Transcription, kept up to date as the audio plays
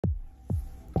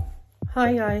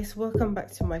Hi guys, welcome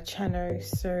back to my channel.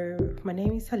 So my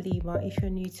name is Alima. If you're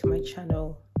new to my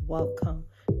channel, welcome.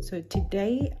 So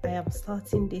today I am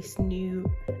starting this new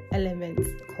element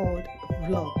called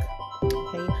vlog.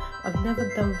 Okay, I've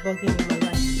never done vlogging in my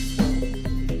life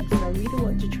before. Okay, so I really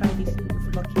want to try this new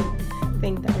vlogging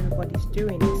thing that everybody's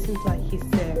doing. It seems like it's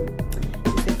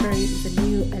a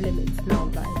new element now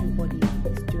that everybody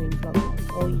is doing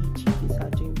vlogging. All YouTubers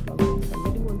are doing vlogging, so I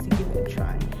really want to give it a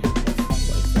try.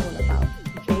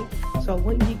 So I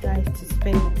want you guys to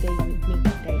spend the day with me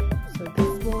today. So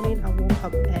this morning I woke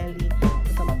up early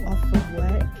because I'm off from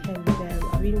work, and I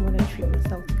really want to treat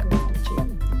myself to go to the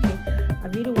gym. Okay, I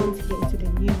really want to get into the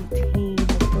new routine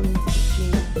of going to the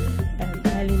gym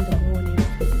early in the morning,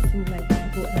 because it seems like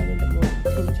people early in the morning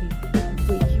tend to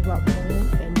wake you up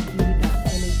more and give you that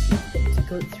energy to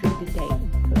go through the day.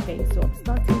 Okay, so I'm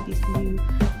starting this new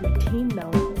routine now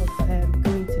of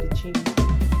going to the gym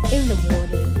in the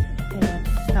morning and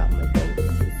start my day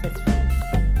successfully.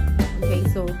 Okay,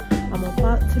 so I'm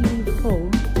about to leave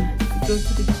home to go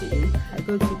to the gym. I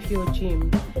go to Pure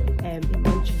Gym in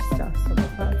Manchester, so I'm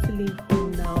about to leave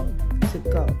home now to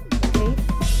go. Okay,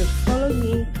 so follow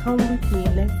me, come with me,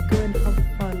 let's go and have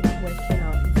fun working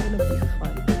out. It's gonna be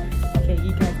fun. Okay,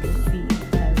 you guys can see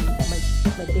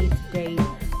my day-to-day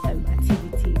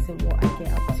activities and what I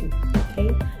get up to. Okay,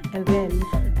 and then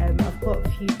I've got a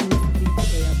few things to do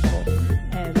today. I've got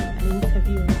an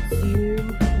interview on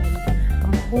Zoom, and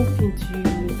I'm hoping to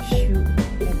shoot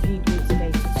a video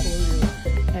today,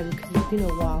 tutorial, because it's been a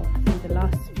while. I think the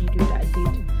last video that I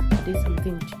did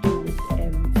something to do with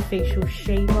facial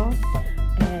shaver,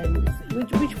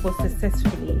 which was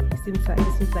successfully. It seems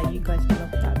like you guys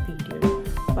loved that video.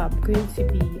 But I'm going to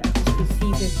be, I just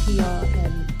received a PR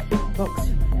box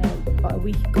about a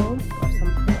week ago of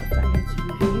some products that I need to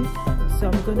review. So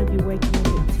I'm going to be working on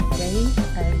it today.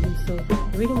 So I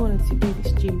really wanted to do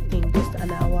this gym thing, just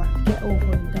an hour, get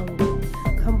over and done with it,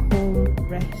 come home,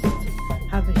 rest,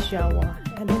 have a shower,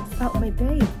 and then start my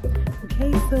day.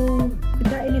 Okay, so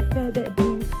without any further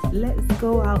ado, let's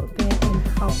go out there and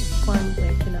have fun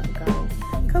working out, guys.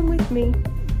 Come with me. Oh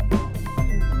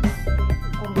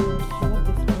my gosh, I love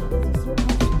this one. It's so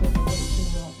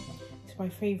comfortable. It's my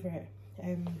favorite.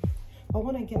 I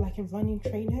want to get like a running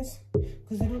trainers,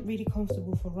 because they're not really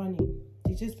comfortable for running.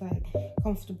 They're just like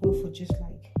comfortable for just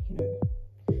like, you know,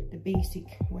 the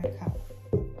basic workout,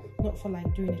 not for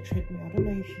like doing a treadmill. I don't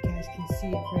know if you guys can see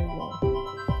it very well.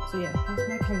 So yeah, that's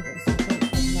my canvas.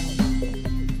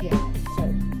 Yeah, so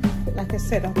like I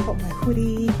said, I've got my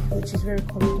hoodie, which is very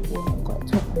comfortable. I've got a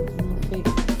top underneath it,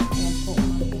 and I've got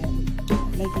my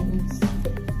leggings.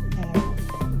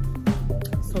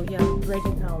 So yeah, I'm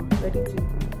ready now. I'm ready to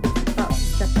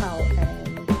step out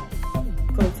and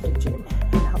go to the gym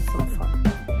and have some fun.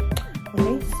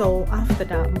 Okay, so after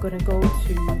that I'm gonna go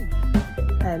to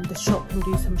the shop and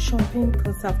do some shopping,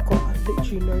 because I've got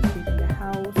literally no food in the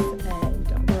house, and I'm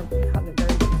gonna have a very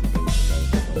busy day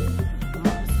today. So I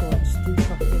might as well just do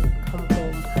shopping, come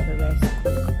home, have a rest,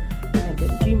 cook, and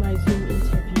then do my Zoom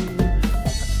interview at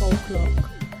 12 o'clock,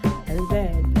 and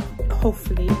then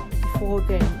hopefully before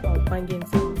then I'll bang in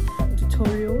some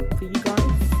tutorial for you guys.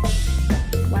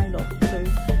 Why not? So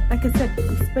like I said,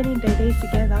 we're spending the day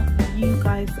together. You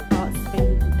guys are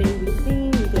spending the day with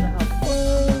me. We're gonna have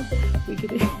fun.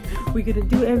 We're gonna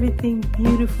do everything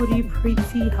beautifully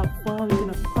pretty, have fun. We're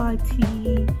gonna party.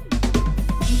 You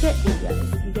get me,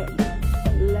 guys, you get me.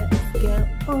 Let's get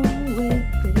on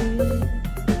with it.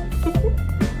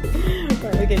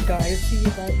 Right, okay guys, see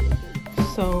you guys.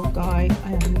 So guys,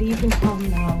 I am leaving home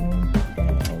now,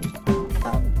 and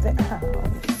at the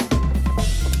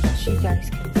house, as you guys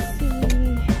can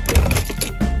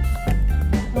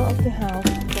out of the house,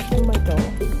 open my door.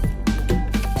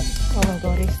 Oh my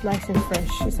god, it's nice and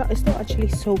fresh. It's not actually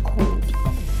so cold,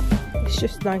 it's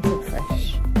just nice and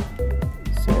fresh.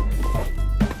 So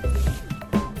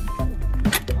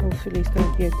hopefully it's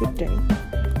going to be a good day.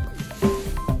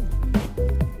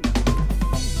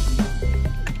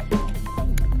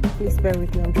 Please bear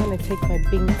with me, I'm trying to take my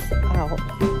bins out.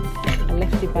 I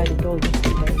left it by the door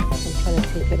yesterday, so I'm trying to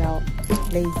take it out.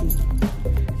 Lazy.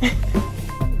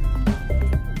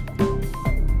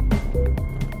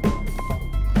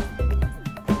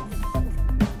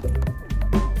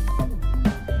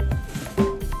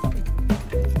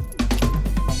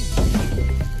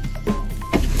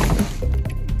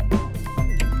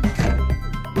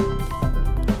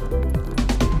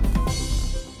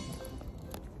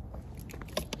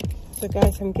 So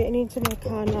guys, I'm getting into my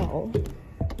car now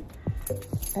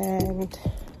and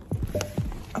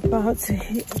about to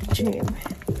hit the gym.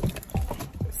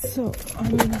 So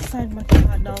I'm inside my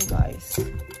car now, guys.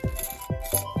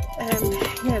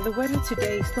 the weather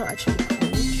today is not actually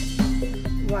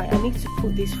cold. Right, I need to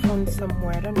put this phone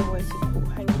somewhere. I don't know where to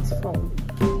hang this phone.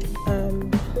 I've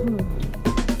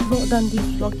not done this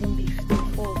vlogging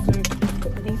before, so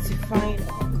I need to find.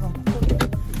 Oh god,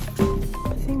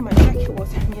 I think my jacket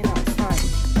was hanging outside.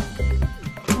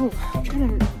 Oh, I'm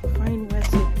trying to find where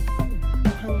to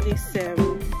hang this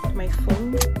my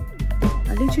phone.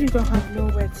 I literally don't have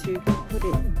nowhere to put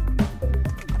it.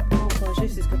 Oh gosh,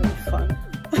 this is gonna be fun.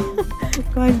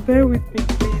 Guys, bear with me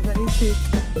please. I need to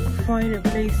find a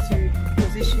place to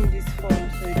position this phone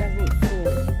so it doesn't fall.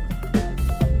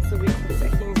 So I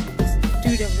can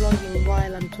do the vlogging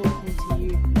while I'm talking to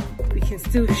you. We can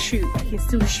still shoot. I can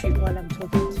still shoot while I'm talking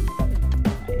to you.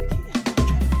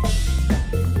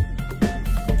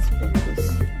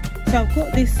 So I've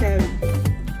got this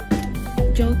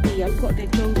Joby. I've got the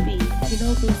Joby. You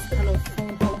know those kind of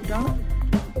phone holder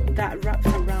that wraps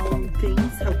around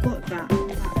things. I've got that.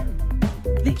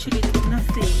 Literally there's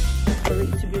nothing for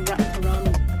it to be wrapped around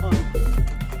on.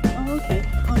 Oh, okay,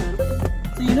 hold on.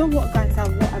 So you know what guys,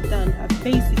 what I've done, I've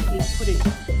basically put it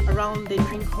around the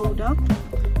drink holder.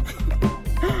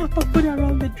 I've put it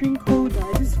around the drink holder.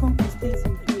 I just hope it stays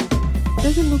in place. It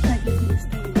doesn't look like it's going to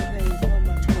stay in place. Oh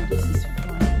my god, this is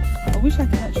fun. I wish I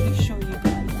could actually show you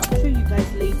guys. I'll show you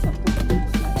guys later what it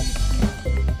looks like.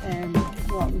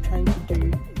 What I'm trying to do.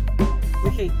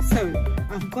 Okay, so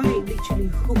I've got it literally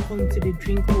hooked onto the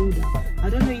drink holder. I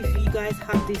don't know if you guys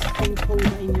have this drink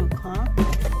holder in your car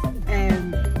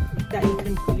that you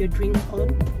can put your drinks on.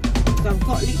 So I've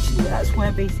got literally, that's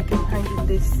where basically I'm hanging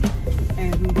this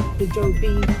the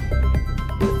Joby,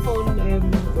 the phone,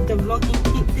 the vlogging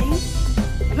kit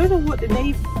thing. I don't know what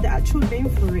the actual name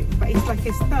for it, but it's like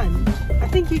a stand. I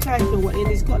think you guys know what it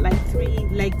is. It's got like 3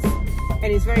 legs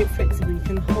and it's very flexible. You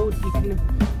can hold, you can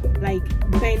like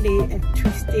bend it and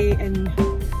twist it and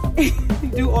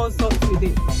do all sorts with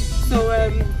it. So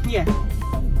yeah,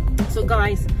 so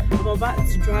guys, I'm about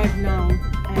to drive now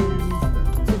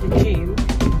to the gym.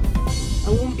 I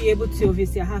won't be able to,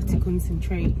 obviously I have to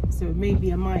concentrate, so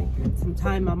maybe I might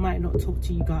not talk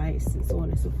to you guys and so on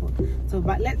and so forth. So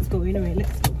but let's go anyway.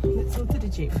 Let's go to the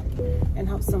gym and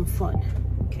have some fun.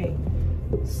 Okay,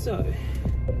 so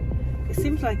it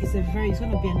seems like it's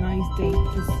gonna be a nice day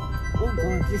because oh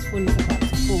god, this phone is about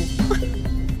to fall.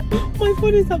 My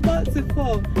phone is about to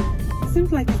fall. It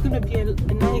seems like it's gonna be a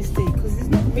nice day because it's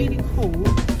not really cold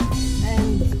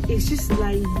and it's just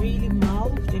like really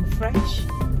mild and fresh.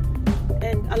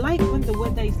 And I like when the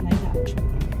weather is like that actually.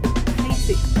 I hate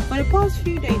it. But the past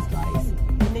few days guys,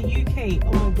 in the UK,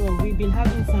 oh my god, we've been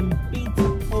having some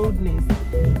bitter coldness.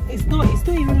 It's not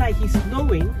even like it's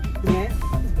snowing, yeah.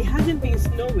 It hasn't been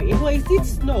snowing. Well, it did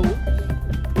snow,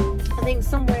 I think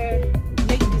somewhere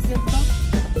late December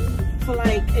for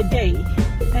like a day.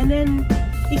 And then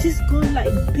it's just gone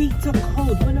like bitter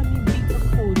cold. When I mean bitter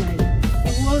cold, like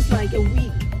it was like a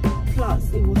week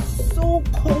plus. It was so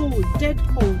cold, dead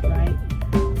cold, right?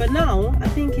 But now I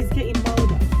think it's getting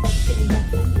milder, it's getting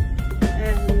better,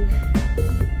 and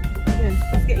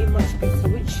yeah, it's getting much better,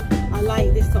 which I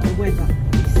like this sort of weather.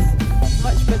 It's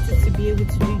much better to be able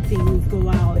to do things, go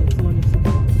out and so on and so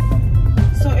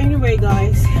forth. So anyway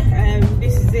guys,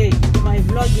 this is it, my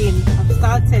vlogging. I've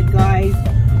started guys.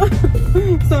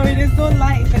 Sorry, there's no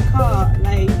light in the car,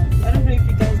 like I don't know if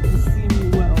you guys can see me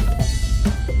well.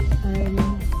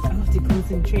 I have to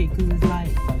concentrate because it's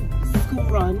like school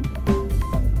run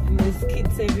and there's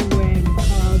kids everywhere in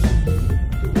cars,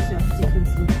 and so I have to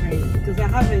concentrate because I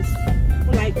have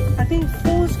like I think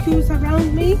 4 schools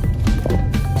around me,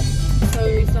 so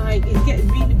it's like it's getting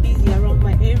really busy around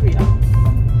my area,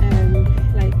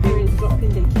 like parents dropping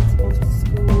their kids off to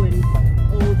school and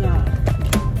all that.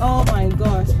 Oh my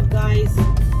gosh guys,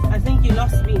 I think you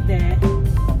lost me there.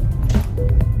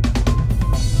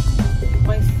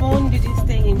 My phone didn't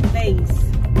stay in place.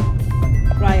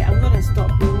 Right, I'm gonna stop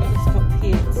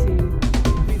here to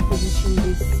reposition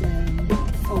this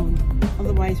phone,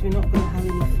 otherwise we're not gonna have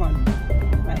any fun.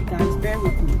 Right guys, bear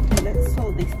with me, let's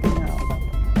sort this thing out.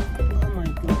 Oh my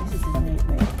god, this is a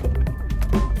nightmare.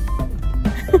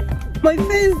 My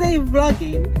first day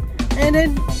vlogging and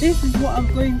then this is what I'm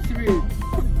going through.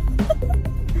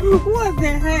 What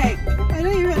the heck? I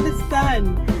don't even understand.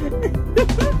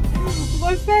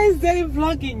 My first day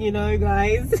vlogging, you know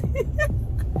guys.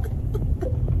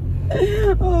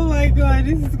 Oh my god,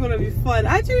 this is gonna be fun.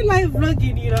 I actually like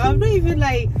vlogging, you know.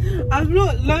 I've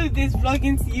not loathed this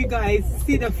vlogging to you guys,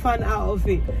 see the fun out of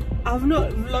it. I've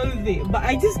not loathed it, but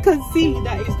I just can see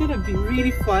that it's gonna be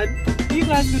really fun. You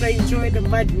guys are gonna enjoy the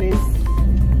madness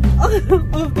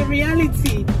of the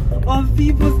reality of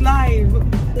people's lives.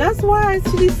 That's why I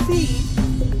actually see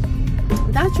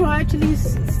that's why I actually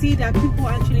see that people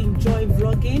actually enjoy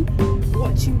vlogging,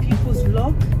 watching people's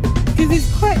vlog, because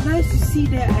it's quite nice to see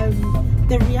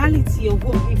the reality of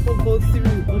what people go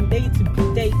through on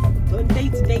day-to-day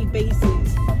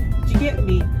basis. Do you get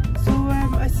me? So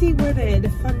I see where the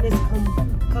funness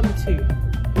come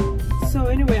to. So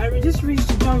anyway, I just reached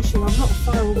the junction. I'm not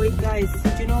far away, guys. Do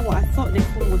you know what? I thought the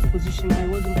phone was positioned, but it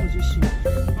wasn't positioned.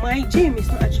 My gym is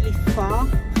not actually far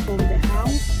from the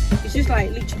house. It's just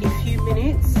like literally a few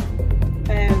minutes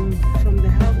from the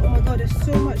house. Oh my god, there's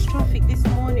so much traffic this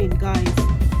morning, guys.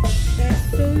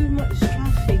 There's so much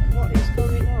traffic. What is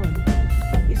going on?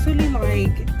 It's only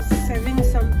like 7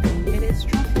 something and it's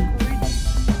traffic already.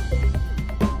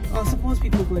 I suppose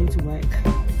people going to work.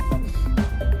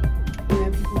 Yeah,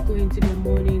 people going to their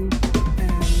morning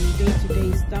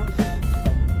day-to-day stuff.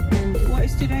 And what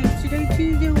is today? Is today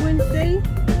Tuesday or Wednesday?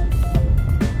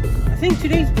 I think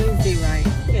today's Wednesday, right?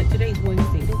 Yeah, today's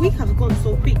Wednesday. The week has gone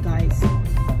so quick, guys.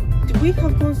 The week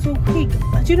has gone so quick.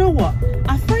 Do you know what?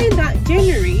 I find that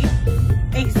January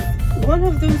is one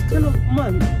of those kind of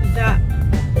months that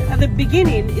at the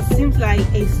beginning it seems like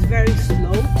it's very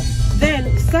slow.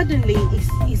 Then suddenly it's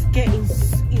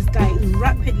like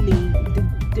rapidly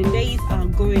the days are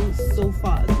going so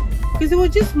fast. Because it was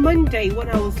just Monday when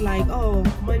I was like, oh,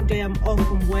 Monday I'm off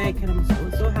from work, and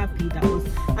I'm so happy that I was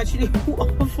actually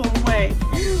off from work.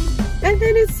 And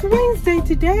then it's Wednesday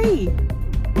today.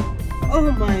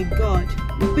 Oh my god.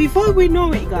 Before we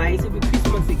know it, guys, it'll be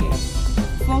Christmas again.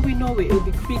 Before we know it, it'll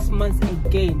be Christmas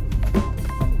again.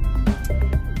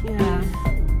 Yeah.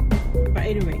 But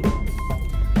anyway,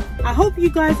 I hope you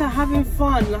guys are having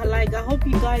fun. Like, I hope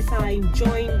you guys are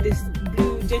enjoying this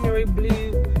January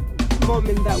blue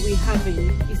moment that we're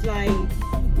having. It's like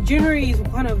January is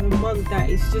one of the months that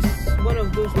is just one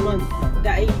of those months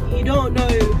that you don't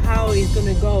know how it's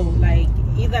gonna go. Like,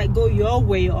 either go your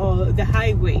way or the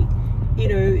highway. You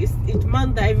know, it's a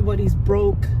month that everybody's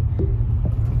broke.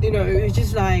 You know, it's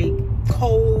just like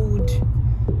cold,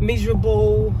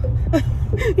 miserable,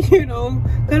 you know,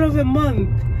 kind of a month.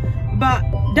 But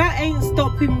that ain't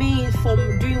stopping me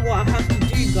from doing what I have to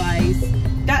do, guys.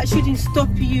 That shouldn't stop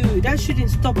you. That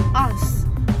shouldn't stop us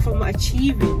from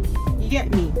achieving. You get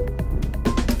me?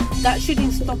 That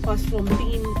shouldn't stop us from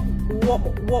being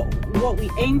what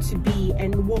we aim to be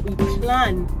and what we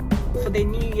plan for the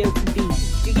new year to be.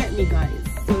 Do you get me, guys?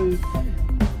 So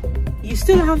you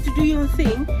still have to do your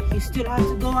thing. You still have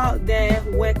to go out there,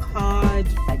 work hard,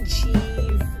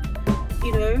 achieve,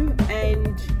 you know,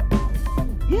 and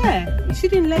yeah, you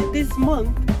shouldn't let this month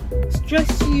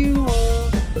stress you or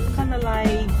kind of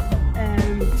like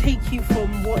take you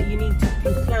from what you need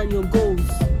to plan your goals.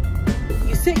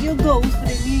 You set your goals for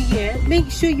the new year, make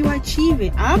sure you achieve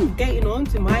it. I'm getting on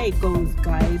to my goals,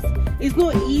 guys. It's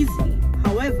not easy,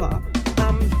 however,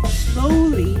 I'm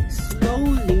slowly,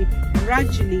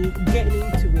 gradually getting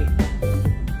into it.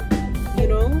 You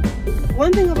know,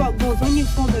 one thing about goals, when you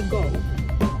form a goal,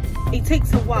 it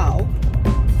takes a while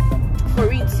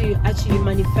for it to actually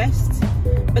manifest.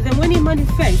 But then when it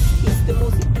manifests, it's the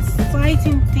most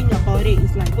exciting thing about it.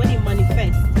 Is like when it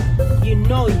manifests, you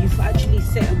know you've actually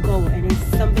set a goal and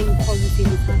it's something positive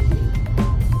is happening.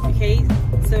 Okay,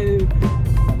 so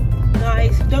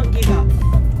guys, don't give up.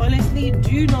 Honestly,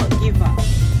 do not give up.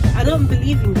 I don't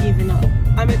believe in giving up.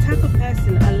 I'm a type of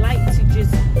person, I like to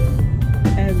just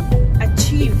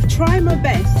achieve, try my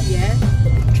best. Yeah,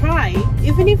 try.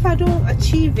 Even if I don't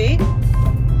achieve it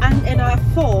and I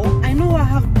fall, I know I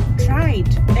have tried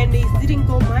and it didn't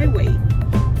go my way.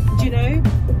 Do you know?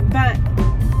 But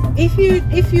if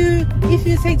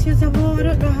you say to yourself, oh, I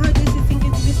don't know how this thing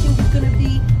is gonna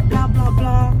be, blah blah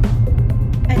blah,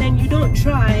 and then you don't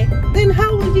try, then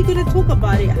how are you gonna talk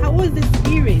about it? How was the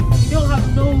experience? You don't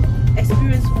have no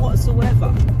experience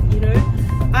whatsoever. You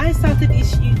know, I started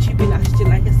this YouTube last year,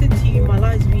 like I said to you in my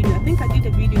last video. I think I did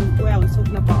a video where I was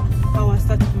talking about how I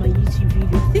started my YouTube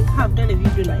video. I think I've done a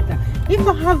video like that. If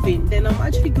I haven't, then I'm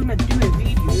actually gonna do a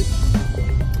video.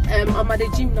 I'm at the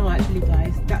gym now, actually,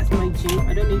 guys. That's my gym.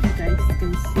 I don't know if you guys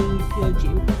can see Pure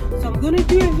Gym. So I'm gonna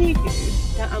do a video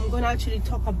that I'm gonna actually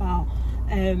talk about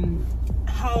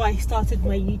how I started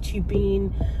my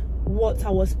YouTubing, what I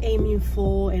was aiming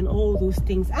for, and all those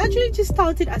things. I actually just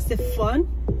started as a fun.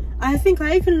 I think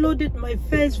I even loaded my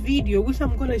first video, which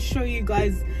I'm gonna show you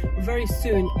guys very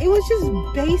soon. It was just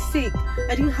basic.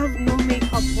 I didn't have no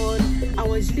makeup on. I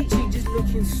was literally just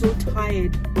looking so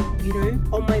tired, you know,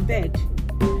 on my bed.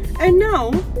 And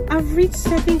now I've reached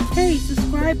 7k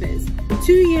subscribers.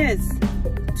 2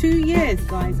 years,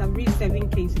 guys, I've reached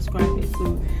 7k subscribers.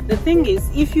 So the thing is,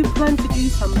 if you plan to do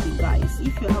something, guys,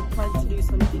 if you have planned to do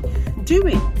something, do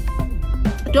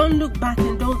it. Don't look back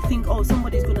and don't think, oh,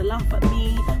 somebody's gonna laugh at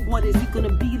me, what is it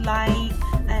gonna be like?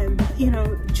 You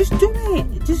know, just do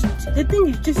it. Just the thing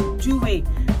is, just do it.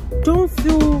 Don't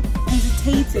feel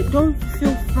hesitated, don't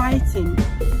feel frightened,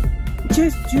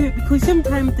 just do it. Because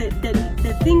sometimes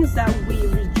the things that we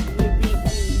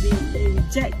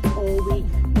reject, or we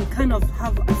kind of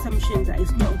have assumptions that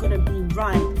it's not gonna be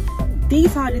right,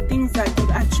 these are the things that could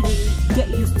actually get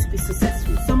you to be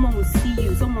successful. Someone will see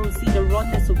you, someone will see the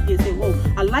rawness of you and say, whoa,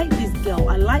 I like this girl,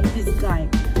 I like this guy,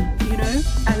 you know,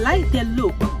 I like their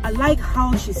look, I like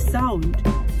how she sound.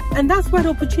 And that's where the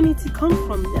opportunity comes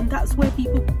from, and that's where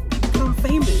people become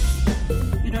famous,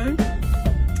 you know.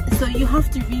 So you have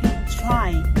to really try.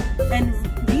 And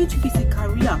YouTube is a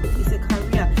career, it's a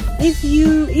career. If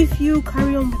you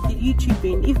carry on with the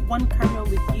YouTubing, if one carry on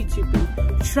with YouTubing,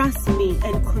 trust me,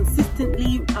 and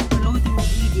consistently uploading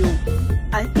video,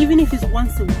 even if it's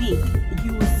once a week,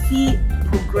 you will see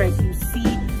progress, you see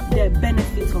the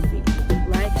benefits of it,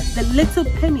 right? The little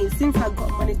pennies, since I got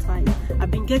monetized, I've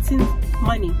been getting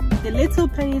money. The little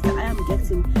pennies that I am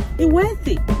getting, it's worth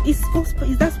it.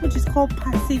 That's what is called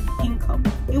passive income.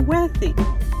 It's worth it,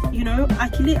 you know.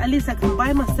 Actually, at least I can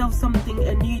buy myself something,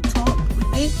 a new top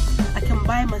with it. I can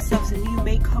buy myself a new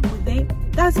makeup with it.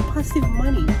 That's passive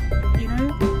money, you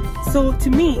know. So to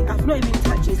me, I've not even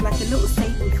touched it. It's like a little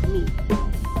saving for me.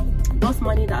 Those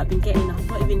money that I've been getting, I've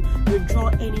not even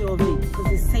withdrawn any of it,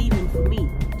 because it's saving for me,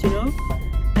 you know.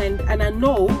 And I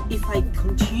know if I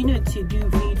continue to do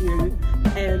video,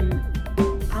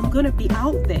 I'm gonna be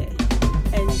out there,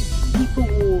 and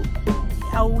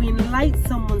I will enlighten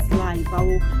someone's life.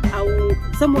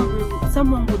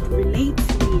 Someone would relate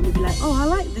to me and be like, oh, I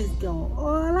like this girl,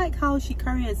 or I like how she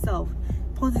carries herself,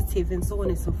 positive, and so on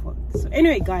and so forth. So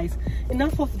anyway, guys,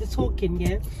 enough of the talking,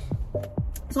 yeah.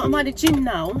 So I'm at the gym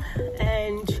now,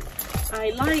 and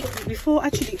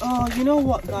oh, you know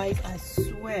what, guys, I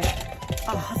swear,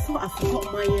 I thought I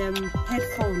forgot my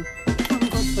headphone.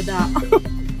 Thank God for that.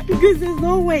 Because there's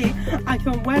no way I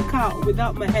can work out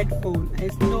without my headphone.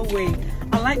 There's no way.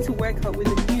 I like to work out with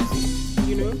the music,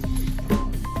 you know.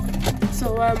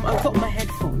 So I've got my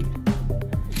headphone,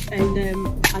 and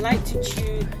I like to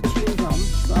chew chewing gum.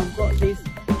 So I've got this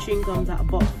chewing gum that I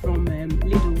bought from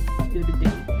Lidl the other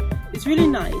day. It's really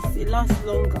nice. It lasts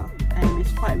longer, and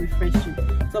it's quite refreshing.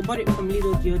 So I bought it from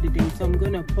Lidl the other day. So I'm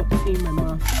gonna pop two in my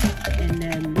mouth and you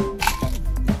know,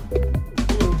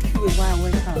 chew it while I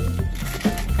work out.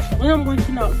 When I'm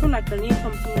working out, I feel like I need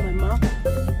something in my mouth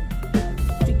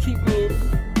to keep me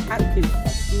active,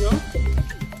 you know.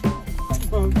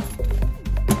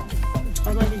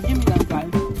 I'm at the gym now,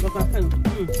 guys. Look at him.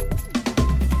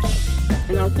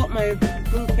 And I've got my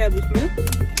skincare with me.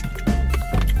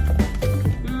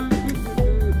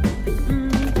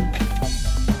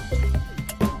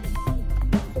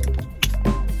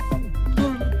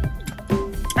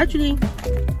 I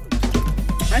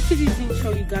actually didn't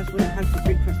show you guys what I had for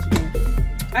breakfast today.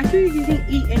 I actually didn't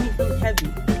eat anything heavy,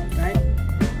 right?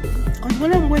 Because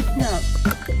when I'm waking up,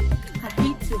 I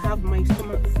hate to have my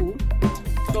stomach full.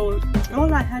 So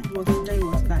all I had today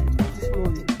was, guys, this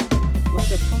morning,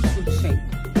 was a protein shake.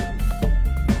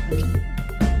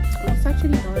 It was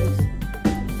actually nice.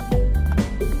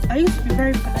 I used to be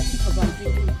very fanatic about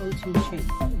drinking protein shake.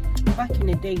 Back in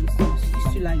the days, I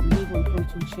used to like live on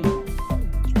protein shake.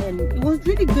 And it was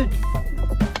really good.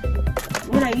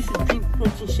 When I used to drink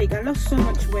protein shake, I lost so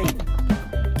much weight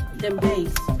them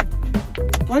days.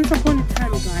 Once upon a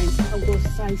time, guys, I was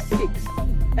size 6,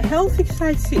 a healthy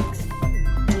size 6,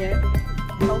 yeah,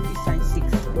 healthy size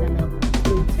 6, and then I was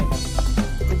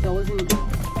 10, because I wasn't,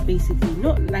 basically,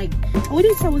 not like, I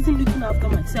wouldn't say I wasn't looking after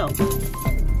myself.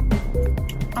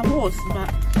 I was, but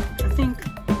I think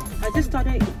I just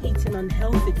started eating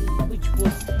unhealthily, which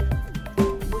was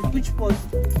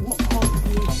what caused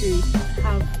me to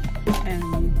have,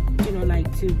 you know, like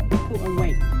to put on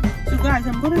weight. So guys,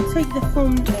 I'm gonna take the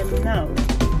phone now.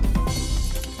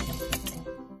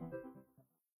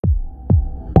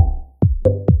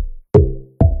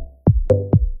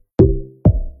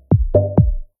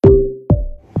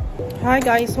 Hi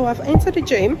guys, so I've entered the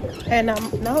gym and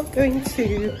I'm now going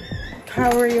to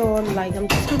carry on. Like I'm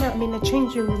in the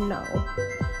changing room now.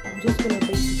 I'm just gonna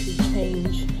basically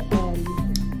change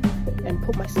and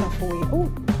put my stuff away. Oh,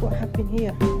 what happened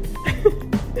here?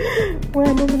 Where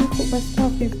I normally put my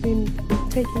stuff has been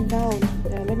taken down.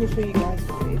 Let me show you guys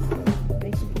what it is. I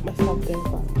used to put my stuff there,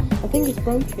 but I think it's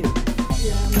broken.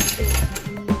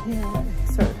 Yeah.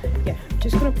 So yeah, I'm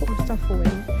just gonna put my stuff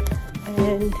away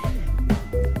and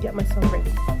get myself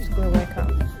ready. Just gonna work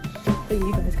out so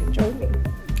you guys can join me.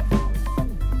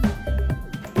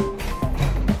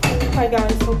 Hi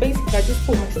guys, so basically I just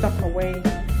put my stuff away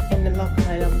on the lock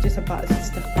and I'm just about to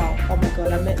step out. Oh my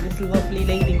god, I met this lovely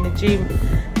lady in the gym,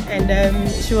 and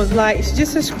she was like, she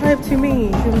just subscribed to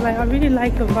me. She was like, I really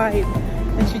like her vibe,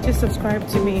 and she just subscribed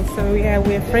to me. So yeah,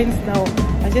 we're friends now.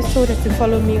 I just told her to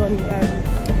follow me on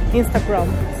Instagram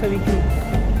so we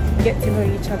can get to know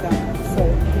each other. So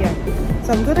yeah,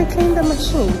 so I'm gonna clean the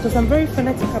machine because I'm very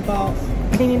fanatic about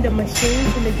cleaning the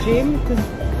machines in the gym, because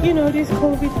you know, this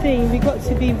COVID thing, we got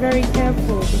to be very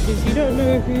careful because you don't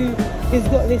know who has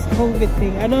got this COVID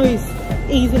thing. I know it's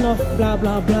easing off, blah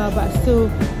blah blah, but I still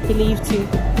believe to,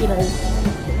 you know,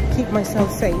 keep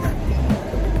myself safe.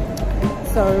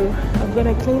 So I'm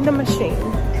gonna clean the machine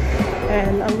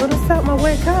and I'm gonna start my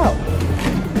workout.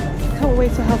 Can't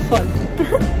wait to have fun.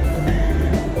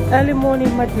 Early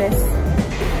morning madness.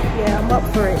 Yeah, I'm up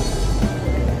for it.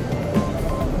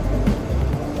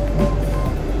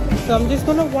 So I'm just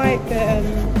gonna wipe the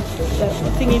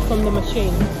thingy from the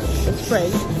machine, the spray.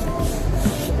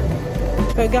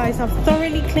 So guys, I've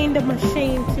thoroughly cleaned the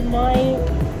machine to my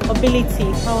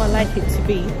ability, how I like it to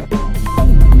be.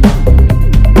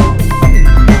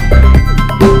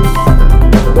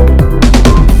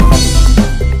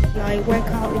 I work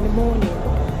out in the morning.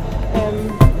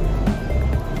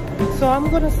 So I'm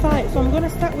gonna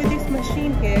start with this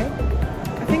machine here.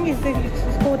 I think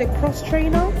it's called a cross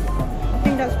trainer. I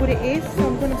think that's what it is. So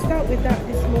I'm going to start with that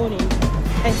this morning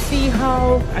and see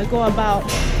how I go about.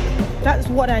 That's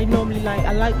what I normally like.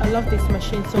 I love this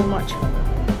machine so much.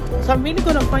 So I'm really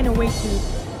going to find a way to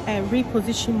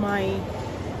reposition my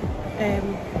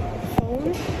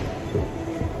phone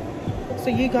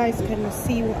so you guys can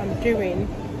see what I'm doing.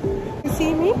 You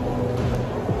see me?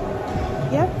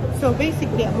 Yeah, so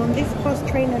basically I'm on this cross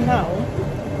trainer now,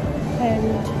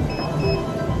 and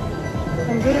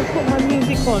I'm gonna put my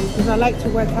music on because I like to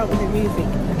work out with the music,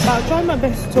 but I'll try my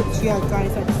best to talk to you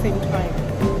guys at the same time.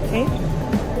 Okay,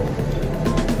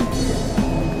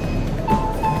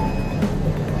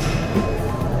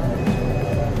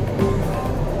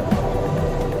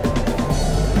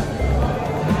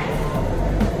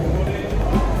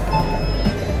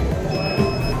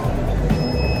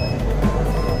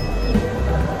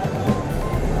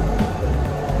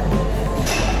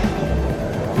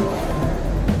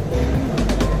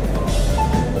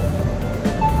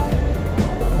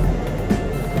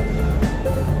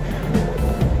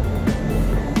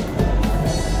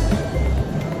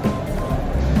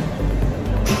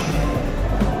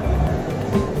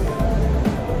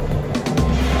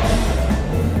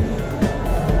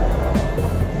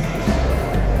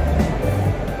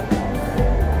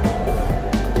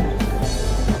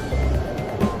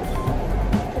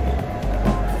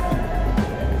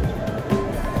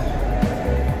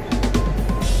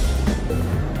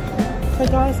 so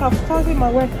guys, I've started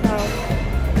my workout,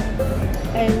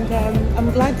 and I'm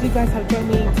glad you guys have joined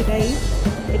me today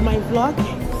in my vlog.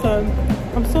 So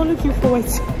I'm so looking forward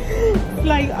to,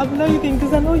 like, uploading,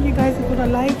 because I know you guys are gonna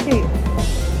like it.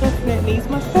 Definitely, it's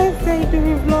my first day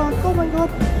doing vlog. Oh my god,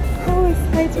 how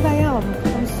excited I am.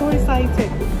 I'm so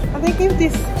excited. I think if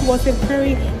this was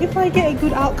if I get a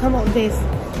good outcome of this,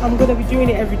 I'm gonna be doing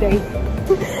it every day.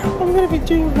 I'm gonna be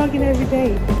doing vlogging every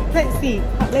day. Let's see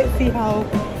how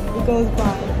it goes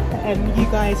by and you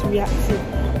guys react to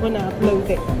when I upload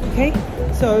it. Okay,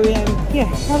 so yeah,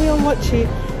 carry on watching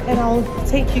and I'll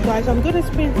take you guys. I'm gonna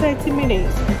spend 30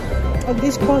 minutes on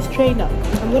this cross trainer.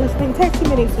 I'm gonna spend 30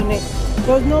 minutes on it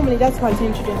because normally that's how I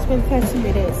tend to do. I spend 30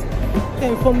 minutes.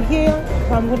 Then from here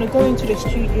I'm gonna go into the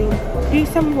studio, do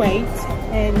some weights,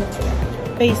 and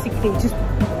basically just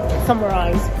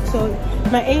summarize. So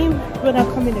my aim when I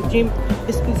come in the gym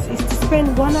is to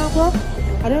spend 1 hour.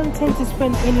 I don't tend to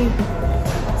spend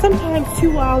sometimes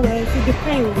 2 hours, it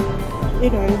depends, you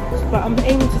know, but I'm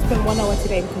aiming to spend 1 hour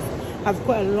today because I've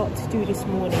got a lot to do this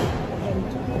morning, and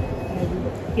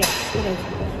yeah, you know,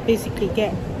 basically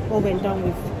get over and done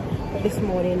with this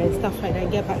morning and stuff like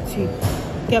that,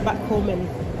 get back home and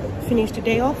finish the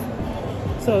day off.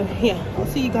 So yeah, I'll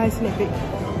see you guys in a bit.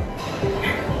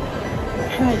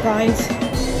 Hi guys,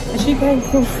 as you guys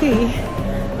can see,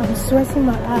 I'm sweating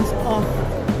my ass off.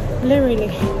 Literally,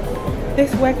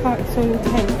 this workout is so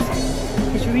intense.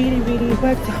 It's really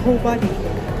worked the whole body,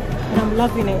 and I'm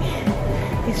loving it.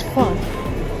 It's fun.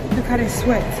 Look at this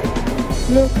sweat.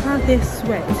 Look at this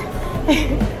sweat.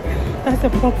 That's a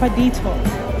proper detox.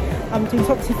 I'm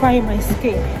detoxifying my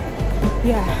skin.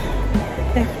 Yeah,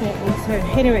 definitely. So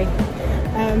anyway,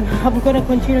 I'm gonna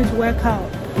continue to work out.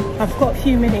 I've got a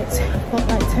few minutes. I've got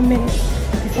like 10 minutes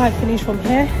before I finish from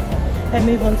here and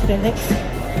move on to the next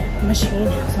machine.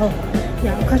 So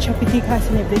yeah, I'll catch up with you guys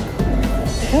in a bit.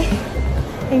 Okay,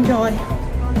 enjoy.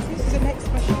 This is the next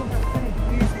machine I'm going to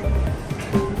be using.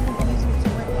 I'm going to be using it to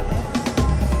work my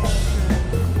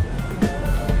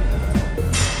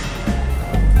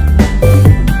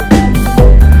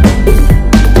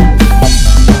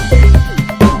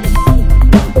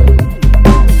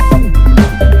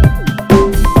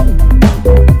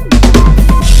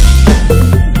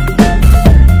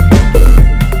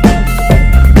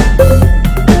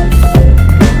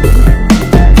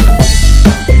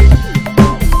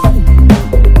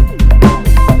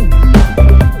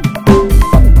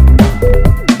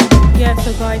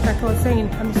guys, like I was saying,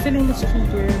 I'm still in the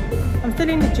studio, I'm still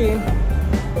in the gym.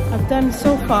 I've done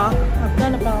so far, I've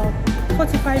done about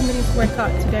 45 minutes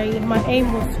workout today. My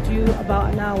aim was to do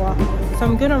about an hour, so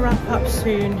I'm gonna wrap up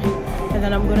soon and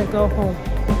then I'm gonna go home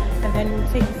and then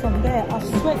we'll take it from there. I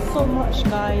sweat so much,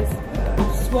 guys.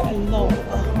 I sweat a lot.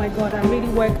 Oh my god, I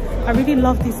really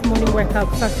love this morning workout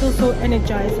because I feel so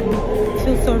energized and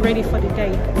feel so ready for the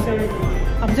day. So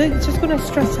I'm just gonna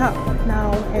stretch up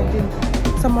now and then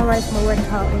summarize my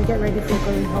workout and get ready for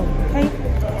going home. Okay,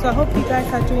 so I hope you guys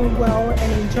are doing well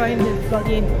and enjoying this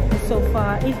vlogging so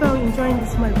far. If you're enjoying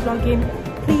my vlogging,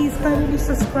 please kindly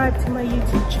subscribe to my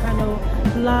YouTube channel,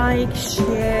 like,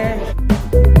 share.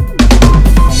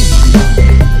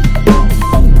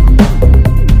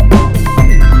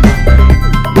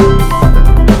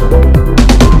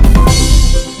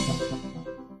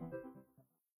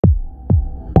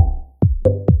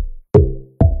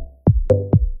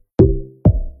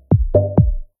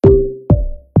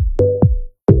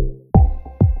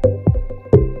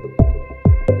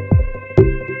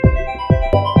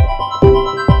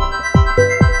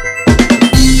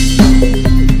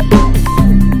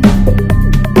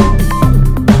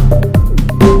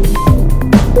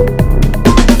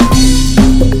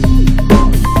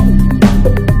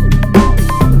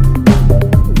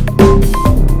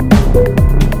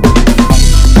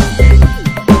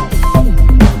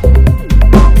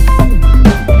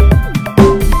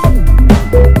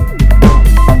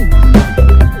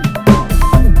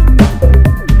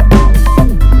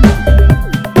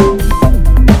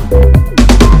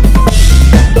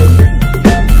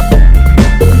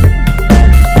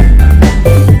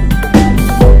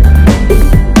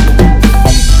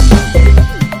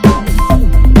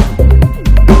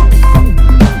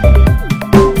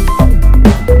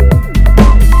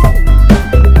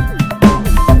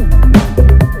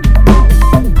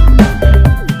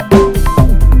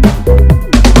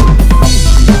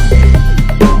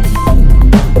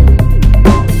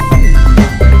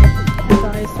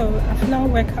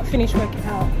 Finished working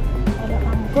out and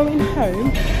I'm going home.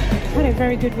 I had a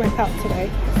very good workout today.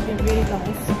 It's been really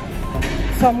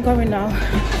nice. So I'm going now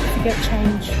to get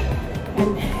changed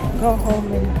and go home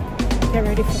and get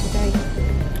ready for the day.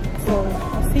 So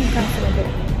I'll see you guys in a bit.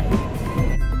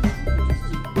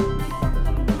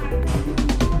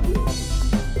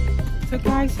 So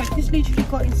guys, I just literally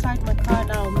got inside my car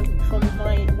now from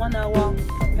my 1 hour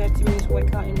 30 minutes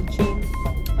workout in the gym.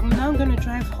 I'm now gonna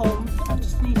drive home. I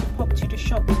just need to pop to the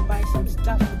shop to buy some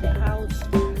stuff for the house,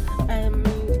 and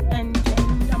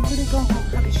I'm gonna go home,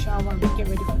 have a shower and get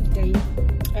ready for the day.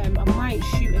 I might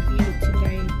shoot a video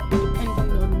today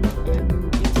depending on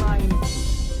the time,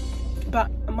 but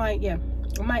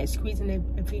I might squeeze in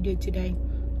a video today.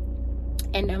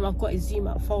 And I've got a Zoom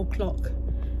at 4 o'clock,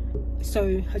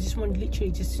 so I just want to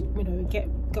literally just, you know,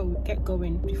 get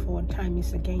going before time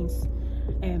is against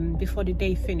before the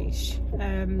day finish.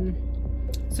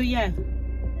 So yeah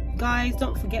guys,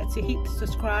 don't forget to hit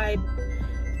subscribe,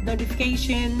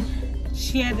 notification,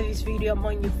 share this video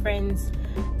among your friends,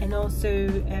 and also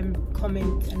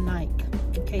comment and like.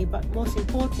 Okay, but most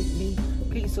importantly,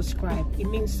 please subscribe. It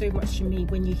means so much to me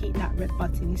when you hit that red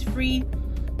button. It's free.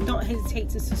 Don't hesitate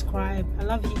to subscribe. I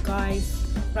love you guys.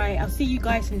 Right, I'll see you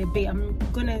guys in a bit. I'm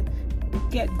gonna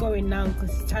get going now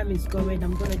because time is going.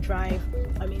 I'm gonna drive.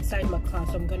 I'm inside my car,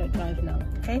 so I'm gonna drive now.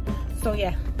 Okay, so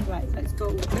yeah, right, let's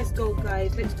go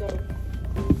guys, let's go.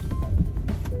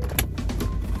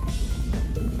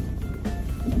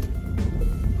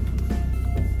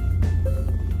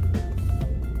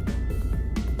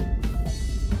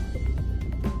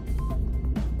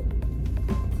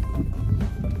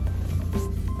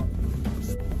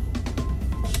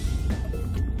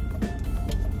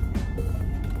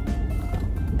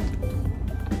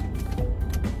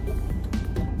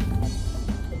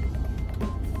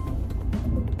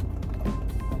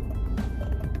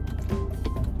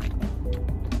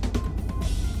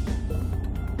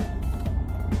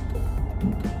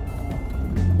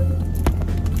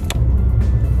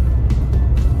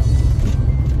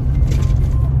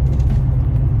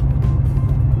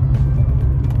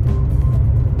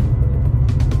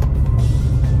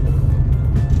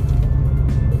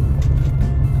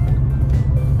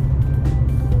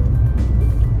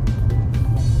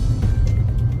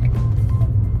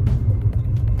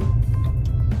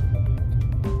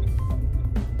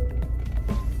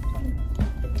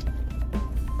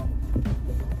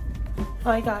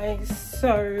 Hi guys,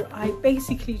 so I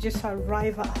basically just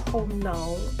arrived at home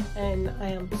now and I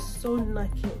am so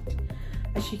naked.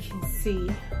 As you can see,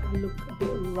 I look a bit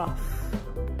rough.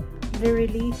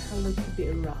 Verily, I look a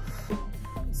bit rough.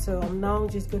 So I'm now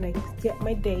just gonna get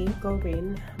my day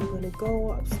going. I'm gonna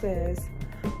go upstairs,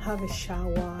 have a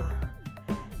shower,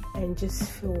 and just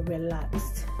feel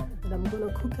relaxed. And I'm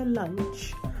gonna cook a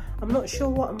lunch. I'm not sure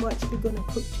what I'm actually gonna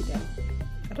cook today.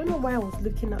 I don't know why I was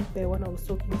looking up there when I was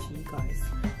talking to you guys.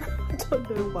 I don't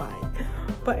know why.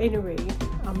 But anyway,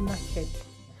 I'm knackered.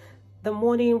 The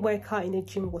morning workout in the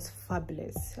gym was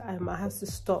fabulous. I had to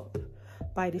stop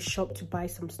by the shop to buy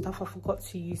some stuff. I forgot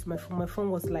to use my phone. My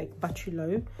phone was like battery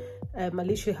low. I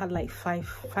literally had like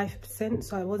 5%,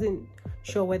 so I wasn't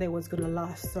sure whether it was gonna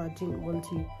last, so I didn't want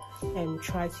to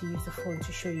try to use the phone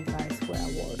to show you guys where I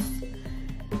was.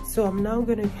 So I'm now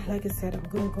gonna, like I said, I'm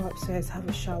gonna go upstairs, have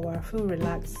a shower. I feel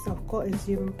relaxed. I've got a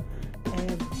Zoom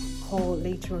call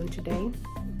later on today,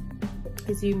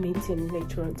 a Zoom meeting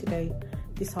later on today,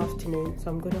 this afternoon.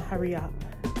 So I'm gonna hurry up,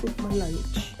 cook my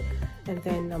lunch, and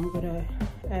then I'm gonna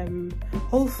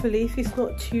hopefully, if it's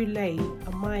not too late, I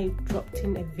might drop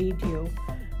in a video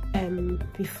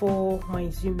before my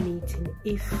Zoom meeting.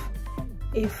 If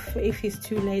it's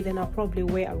too late, then I'll probably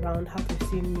wait around, have a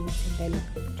Zoom meeting, then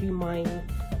do my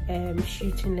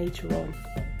shooting later on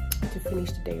to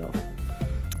finish the day off.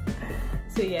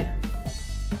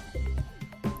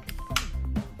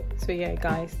 So yeah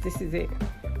guys, this is it.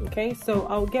 Okay, so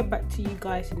I'll get back to you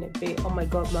guys in a bit. Oh my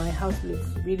god, my house looks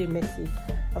really messy.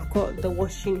 I've got the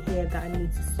washing here that I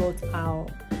need to sort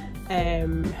out.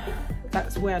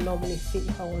 That's where I normally sit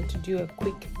if I want to do a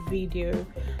quick video.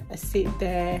 I sit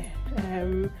there. I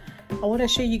want to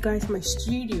show you guys my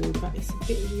studio, but it's a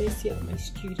bit messy at my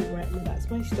studio right now. That's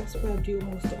where I do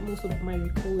most of my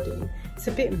recording. It's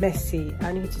a bit messy.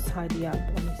 I need to tidy up.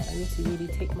 Honestly, I need to really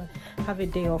have a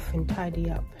day off and tidy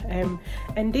up. And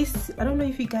this, I don't know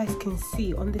if you guys can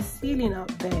see on the ceiling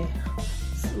up there,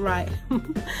 right?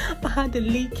 I had a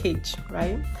leakage,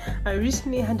 right? I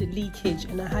recently had a leakage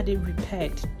and I had it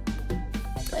repaired.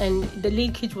 And the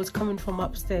leakage was coming from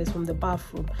upstairs from the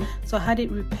bathroom, so I had it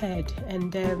repaired.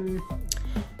 And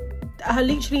I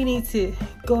literally need to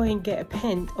go and get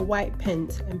a white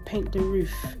paint and paint the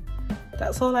roof.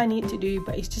 That's all I need to do,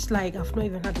 but it's just like I've not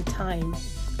even had the time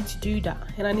to do that.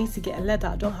 And I need to get a ladder.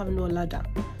 I don't have no ladder,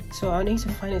 so I need to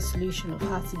find a solution of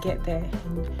how to get there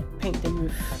and paint the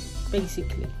roof,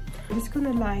 basically. I'm just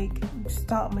gonna like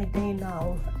start my day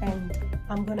now, and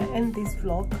I'm gonna end this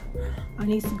vlog. I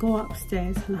need to go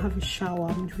upstairs and have a shower.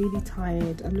 I'm really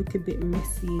tired. I look a bit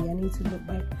messy. I need to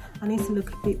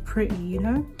look a bit pretty, you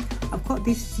know. I've got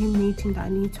this Zoom meeting that I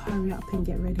need to hurry up and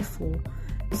get ready for.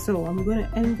 So I'm gonna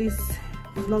end this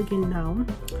vlogging now,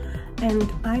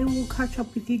 and I will catch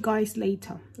up with you guys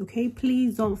later. Okay,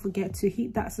 please don't forget to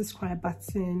hit that subscribe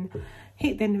button,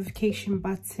 hit the notification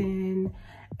button,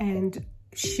 and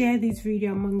share this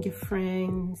video among your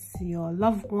friends, your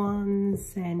loved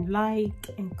ones, and like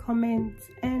and comment.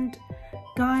 And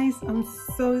guys, I'm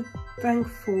so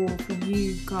thankful for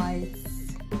you guys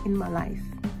in my life.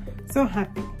 So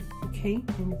happy. Okay,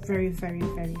 I'm very, very,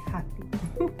 very happy.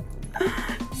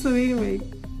 So anyway,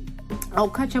 I'll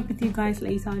catch up with you guys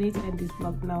later. I need to end this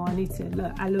vlog now.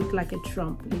 I look like a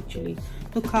Trump, literally.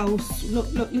 Look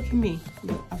at me.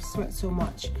 Look, I've sweat so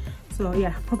much. So yeah,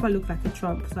 I probably look like a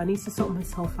Trump. So I need to sort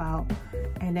myself out,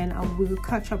 and then I will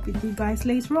catch up with you guys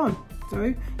later on.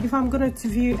 So if I'm gonna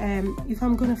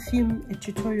film a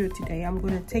tutorial today, I'm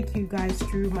gonna take you guys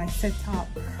through my setup,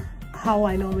 how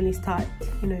I normally start,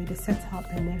 you know, the setup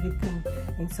and everything,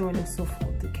 and so on and so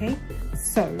forth. Okay,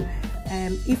 so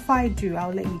if I do,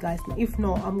 I'll let you guys know. If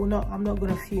not, I'm not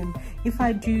gonna film. If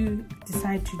I do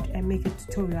decide to make a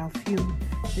tutorial, I'll film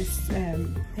this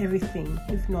everything.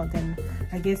 If not, then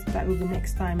I guess that will be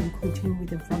next time and continue with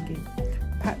the vlogging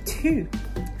part 2.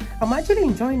 I'm actually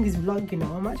enjoying this vlog, you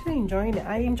know. I'm actually enjoying it.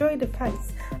 I enjoy the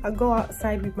fact I go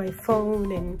outside with my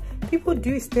phone, and people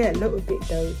do stare a little bit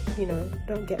though, you know,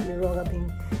 don't get me wrong.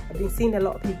 I've been seeing a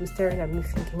lot of people staring at me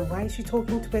thinking, why is she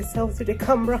talking to herself to the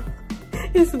camera?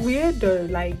 It's weird though,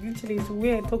 like literally it's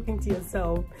weird talking to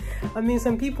yourself. I mean,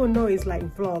 some people know it's like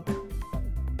vlog.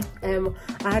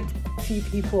 I had a few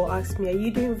people ask me, are you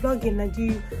doing vlogging?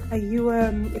 Are you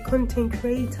a content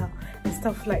creator and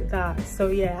stuff like that? So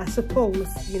yeah, I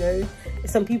suppose, you know,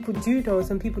 some people do know,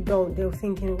 some people don't. They're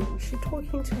thinking, is she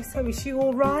talking to herself? Is she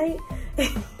all right?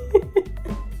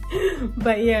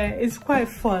 But yeah, it's quite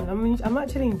fun. I mean, I'm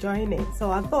actually enjoying it.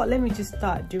 So I thought, let me just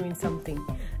start doing something.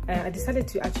 I decided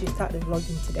to actually start the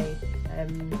vlogging today.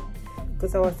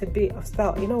 Because I was a bit of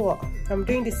start, you know what, I'm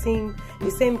doing the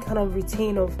same kind of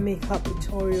routine of makeup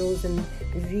tutorials and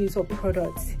reviews of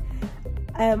products.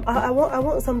 I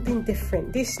want something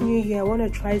different this new year. I want to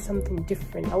try something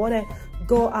different. I want to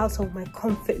go out of my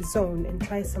comfort zone and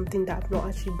try something that I've not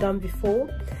actually done before.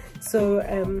 So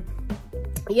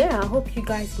yeah, I hope you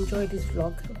guys enjoyed this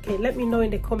vlog. Okay, let me know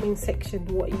in the comment section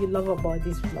what you love about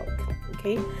this vlog,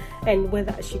 okay, and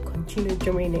whether I should continue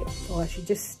doing it or I should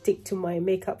just stick to my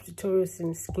makeup tutorials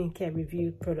and skincare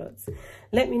review products.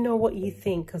 Let me know what you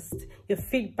think, because your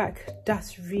feedback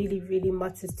does really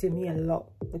matters to me a lot,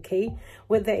 okay,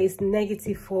 whether it's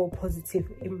negative or positive,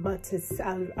 it matters.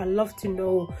 I love to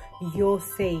know your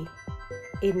say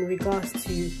in regards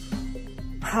to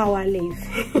how I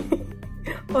live.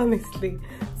 Honestly.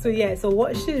 So yeah, so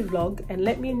watch this vlog and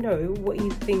let me know what you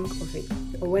think of it,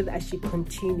 or whether I should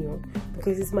continue,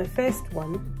 because it's my first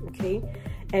one, okay,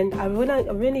 and I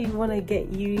really want to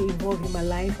get you involved in my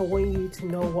life. I want you to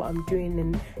know what I'm doing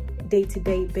on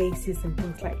day-to-day basis and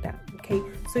things like that, okay.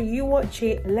 So you watch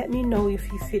it and let me know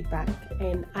if you feedback,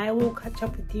 and I will catch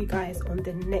up with you guys on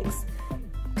the next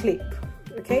clip,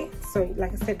 okay. So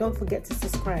like I said, don't forget to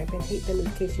subscribe and hit the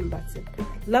notification button.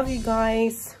 Love you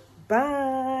guys.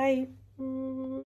 Bye.